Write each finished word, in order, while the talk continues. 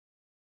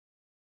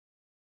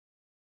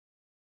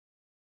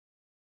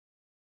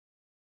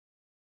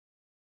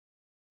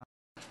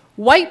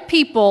White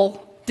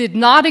people did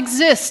not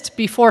exist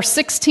before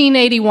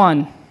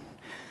 1681.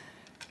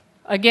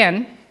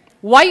 Again,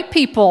 white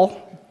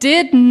people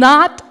did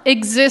not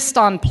exist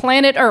on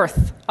planet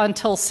Earth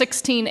until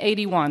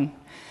 1681.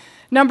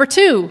 Number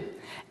two,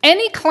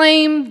 any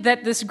claim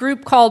that this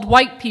group called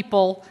white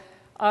people,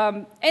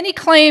 any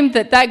claim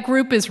that that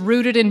group is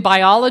rooted in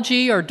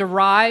biology or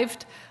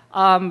derived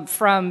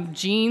from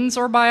genes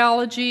or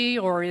biology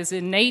or is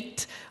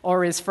innate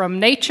or is from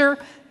nature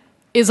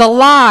is a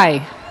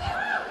lie.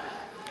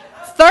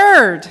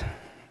 Third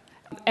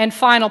and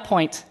final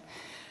point.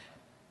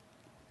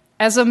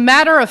 As a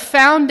matter of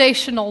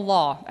foundational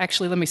law,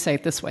 actually, let me say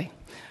it this way.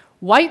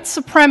 White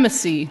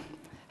supremacy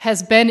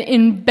has been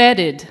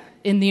embedded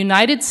in the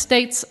United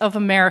States of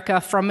America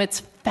from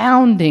its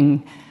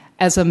founding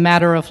as a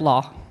matter of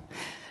law.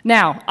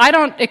 Now, I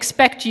don't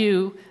expect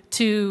you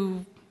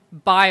to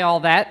buy all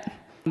that,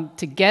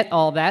 to get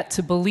all that,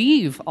 to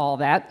believe all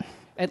that,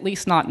 at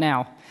least not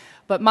now.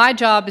 But my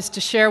job is to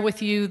share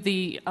with you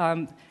the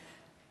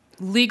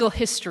legal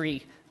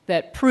history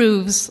that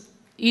proves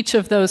each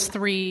of those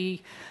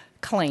three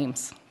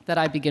claims that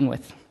I begin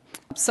with.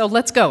 So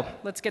let's go.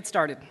 Let's get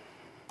started.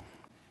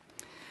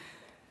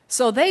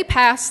 So they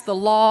passed the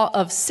law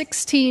of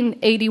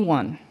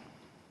 1681.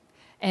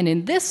 And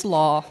in this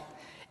law,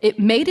 it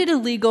made it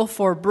illegal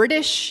for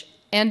British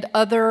and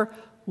other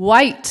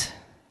white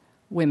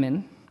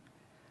women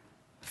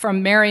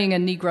from marrying a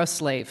Negro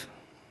slave.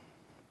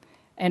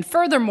 And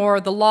furthermore,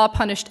 the law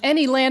punished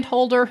any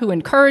landholder who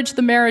encouraged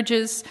the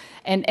marriages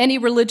and any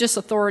religious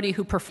authority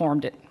who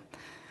performed it.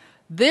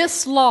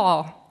 This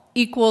law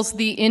equals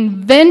the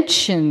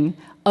invention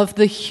of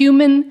the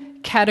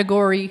human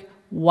category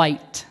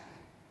white.